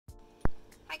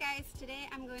Hi guys, today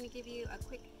I'm going to give you a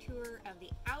quick tour of the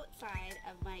outside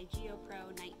of my GeoPro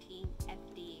 19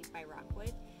 FD by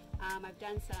Rockwood. I've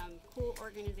done some cool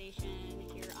organization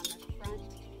here on the front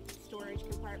storage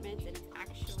compartments, and it's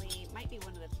actually might be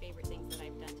one of the favorite things that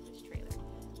I've done to this trailer.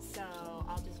 So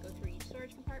I'll just go through each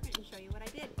storage compartment and show you what I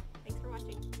did. Thanks for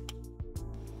watching.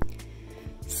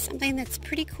 Something that's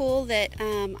pretty cool that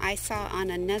I saw on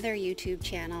another YouTube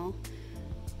channel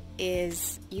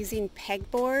is using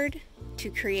pegboard to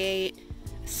create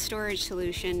a storage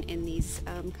solution in these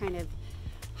kind of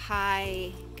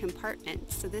high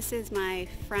compartments. So this is my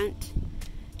front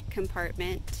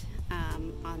compartment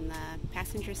on the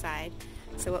passenger side.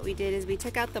 So what we did is we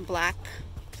took out the black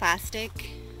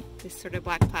plastic. This sort of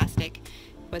black plastic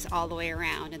was all the way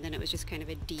around, and then it was just kind of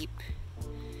a deep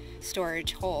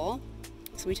storage hole.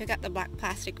 So we took out the black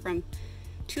plastic from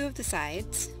two of the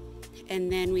sides,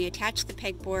 and then we attached the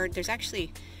pegboard. There's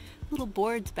actually little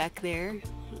boards back there.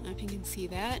 I don't know if you can see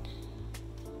that.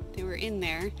 They were in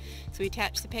there. So we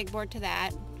attached the pegboard to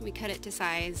that. We cut it to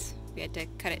size. We had to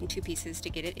cut it in two pieces to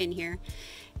get it in here.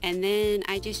 And then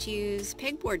I just use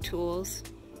pegboard tools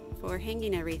for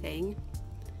hanging everything.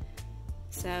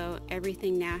 So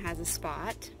everything now has a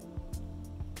spot.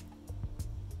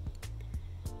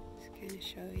 Just kind of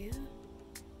show you.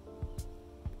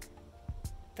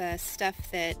 The stuff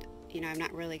that I'm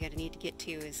not really going to need to get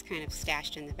to is kind of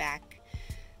stashed in the back.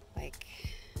 Like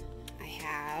I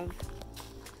have,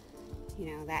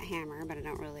 that hammer, but I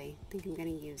don't really think I'm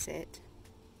going to use it.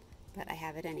 But I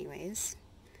have it anyways.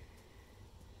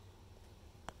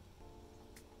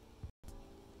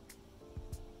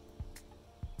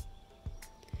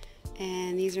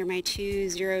 And these are my two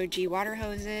 0G water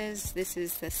hoses. This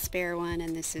is the spare one,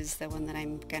 and this is the one that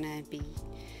I'm going to be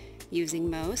using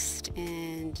most,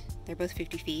 and they're both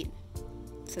 50 feet.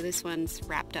 So this one's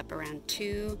wrapped up around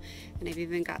 2, and I've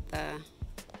even got the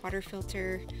water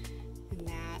filter and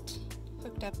that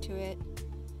hooked up to it,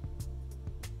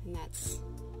 and that's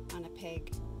on a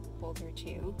peg holder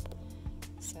too,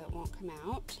 so it won't come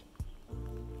out.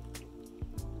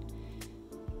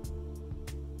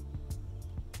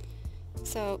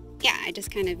 So yeah, I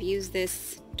just kind of use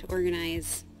this to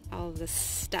organize all of the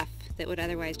stuff that would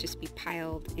otherwise just be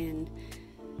piled in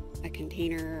a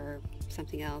container or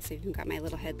something else. I've even got my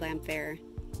little headlamp there.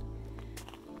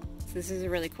 So this is a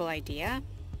really cool idea.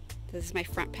 This is my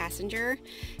front passenger,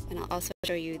 and I'll also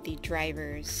show you the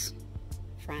driver's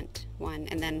front one.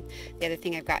 And then the other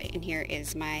thing I've got in here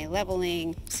is my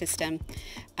leveling system.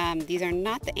 These are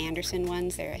not the Anderson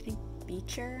ones. They're, I think,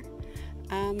 Beecher.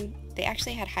 They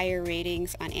actually had higher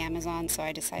ratings on Amazon, so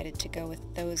I decided to go with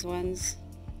those ones.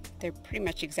 They're pretty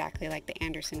much exactly like the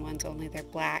Anderson ones, only they're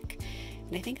black,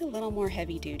 and I think a little more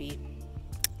heavy duty.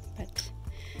 But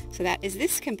so that is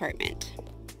this compartment.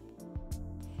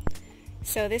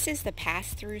 So this is the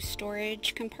pass-through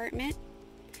storage compartment.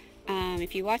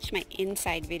 If you watched my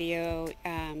inside video,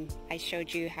 I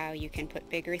showed you how you can put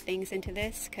bigger things into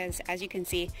this, because as you can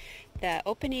see, the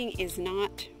opening is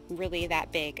not really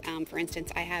that big. For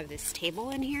instance, I have this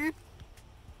table in here,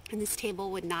 and this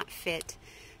table would not fit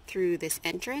through this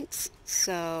entrance,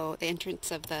 so the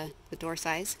entrance of the door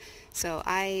size. So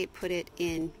I put it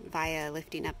in via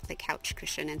lifting up the couch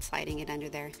cushion and sliding it under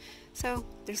there. So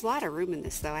there's a lot of room in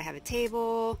this though. I have a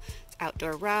table,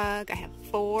 outdoor rug, I have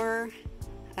 4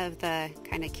 of the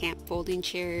kind of camp folding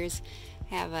chairs,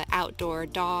 I have an outdoor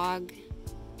dog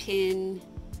pin,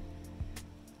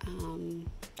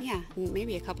 yeah,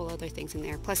 maybe a couple other things in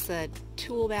there, plus the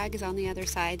tool bag is on the other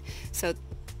side. So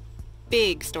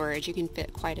big storage, you can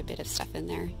fit quite a bit of stuff in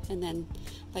there. And then,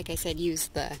 like I said, use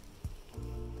the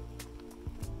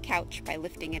couch by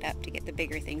lifting it up to get the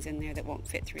bigger things in there that won't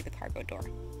fit through the cargo door.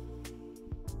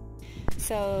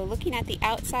 So looking at the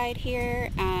outside here,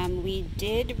 we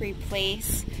did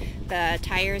replace the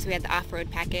tires. We had the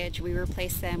off-road package. We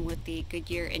replaced them with the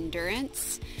Goodyear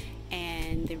Endurance,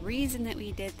 and the reason that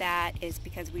we did that is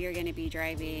because we are going to be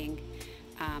driving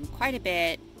quite a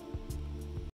bit,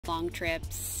 long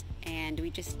trips, and we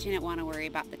just didn't want to worry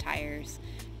about the tires.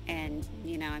 And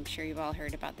I'm sure you've all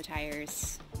heard about the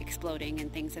tires exploding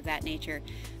and things of that nature.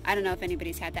 I don't know if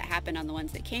anybody's had that happen on the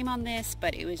ones that came on this,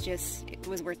 but it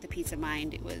was worth the peace of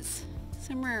mind. It was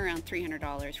somewhere around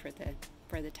 $300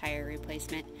 for the tire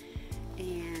replacement.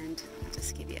 And I'll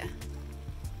just give you,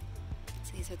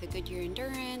 so these are the Goodyear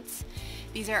Endurance.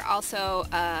 These are also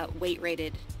weight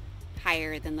rated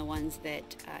higher than the ones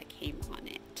that came on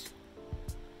it.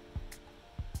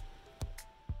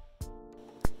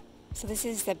 So this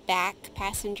is the back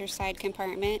passenger side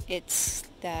compartment. It's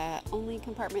the only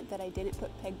compartment that I didn't put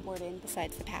pegboard in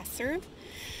besides the pass-through.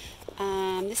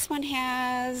 This one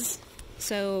has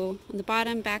So on the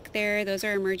bottom back there, those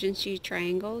are emergency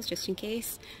triangles, just in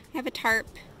case. I have a tarp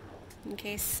in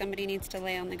case somebody needs to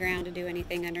lay on the ground to do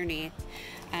anything underneath.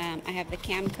 I have the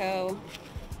Camco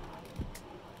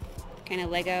kind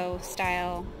of Lego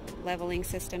style leveling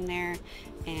system there,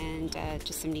 and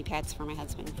just some knee pads for my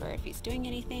husband for if he's doing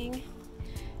anything.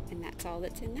 And that's all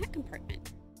that's in that compartment.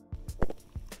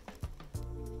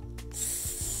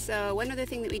 So one other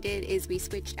thing that we did is we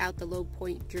switched out the low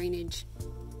point drainage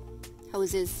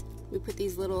hoses. We put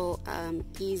these little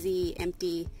easy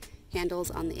empty handles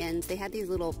on the ends. They had these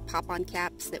little pop-on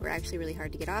caps that were actually really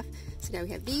hard to get off. So now we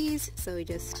have these, so we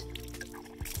just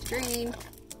drain,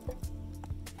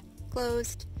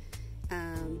 closed,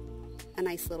 a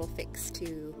nice little fix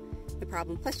to the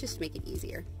problem, plus just to make it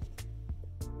easier.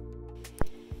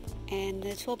 And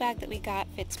the tool bag that we got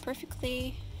fits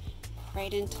perfectly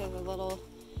right into the little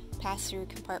pass-through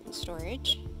compartment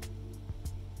storage.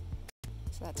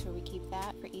 So that's where we keep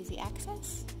that for easy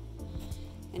access.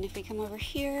 And if we come over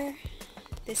here,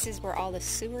 this is where all the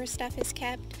sewer stuff is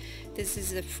kept. This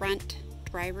is the front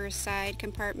driver's side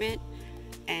compartment.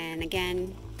 And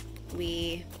again,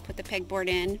 we put the pegboard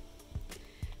in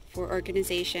for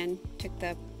organization, took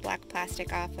the black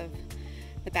plastic off of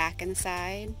the back and the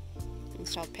side,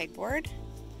 installed pegboard.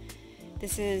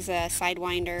 This is a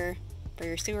sidewinder for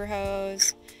your sewer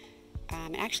hose.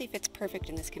 It actually fits perfect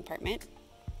in this compartment.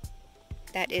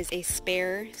 That is a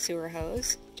spare sewer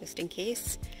hose, just in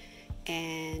case,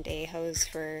 and a hose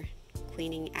for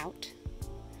cleaning out.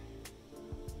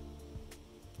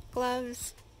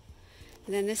 Gloves.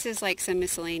 And then this is like some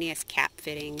miscellaneous cap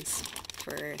fittings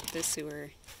for the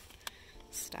sewer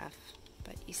stuff.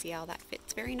 But you see how that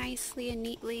fits very nicely and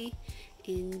neatly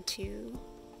into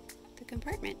the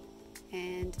compartment.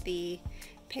 And the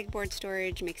pegboard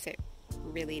storage makes it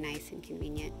really nice and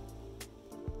convenient.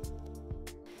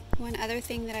 One other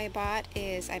thing that I bought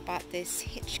is I bought this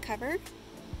hitch cover.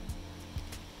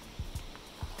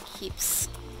 Keeps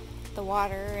the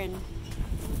water and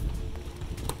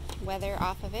weather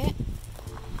off of it.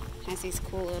 Has these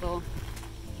cool little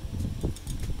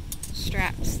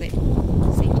straps that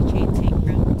safety chains hang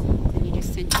from. Then you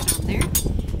just cinch it